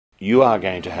you are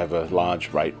going to have a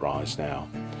large rate rise now.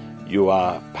 You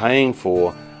are paying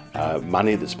for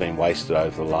money that's been wasted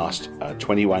over the last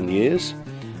 21 years,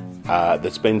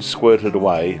 that's been squirted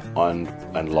away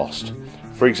and lost.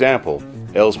 For example,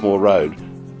 Elsmore Road,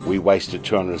 we wasted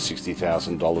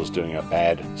 $260,000 doing a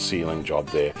bad sealing job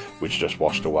there, which just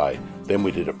washed away. Then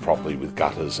we did it properly with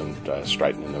gutters and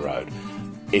straightening the road.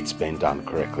 It's been done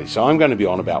correctly. So I'm going to be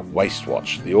on about Waste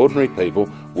Watch. The ordinary people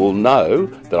will know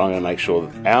that I'm going to make sure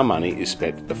that our money is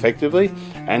spent effectively,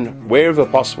 and wherever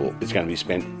possible, it's going to be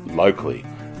spent locally.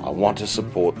 I want to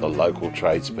support the local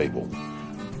tradespeople.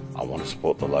 I want to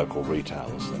support the local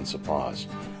retailers and suppliers.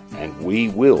 And we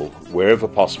will, wherever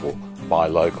possible, buy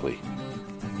locally.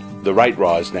 The rate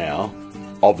rise now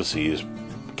obviously is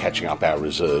catching up our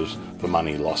reserves for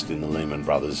money lost in the Lehman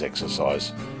Brothers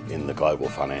exercise in the global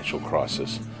financial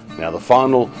crisis. Now the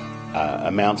final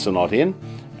amounts are not in,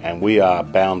 and we are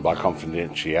bound by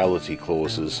confidentiality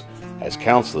clauses as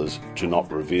councillors to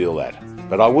not reveal that.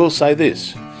 But I will say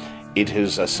this, it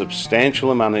is a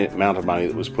substantial amount of money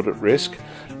that was put at risk,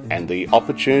 and the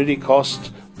opportunity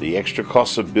cost, the extra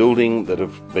costs of building that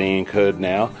have been incurred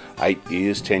now, 8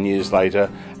 years, 10 years later,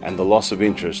 and the loss of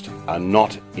interest are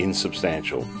not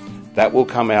insubstantial. That will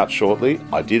come out shortly.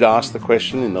 I did ask the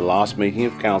question in the last meeting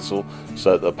of council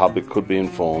so that the public could be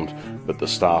informed, but the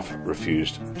staff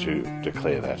refused to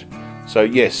declare that. So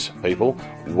yes, people,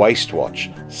 Waste Watch,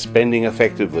 spending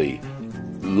effectively,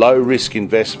 low risk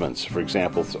investments, for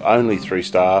example, only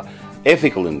 3-star,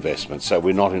 ethical investments, so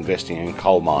we're not investing in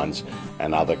coal mines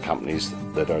and other companies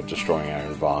that are destroying our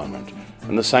environment.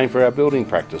 And the same for our building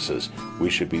practices. We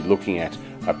should be looking at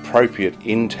appropriate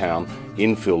in-town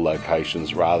infill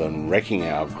locations rather than wrecking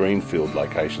our greenfield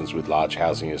locations with large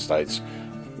housing estates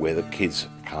where the kids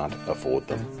can't afford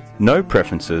them. No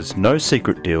preferences, no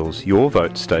secret deals. Your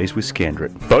vote stays with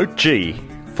Scandrett. Vote G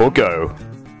for Go.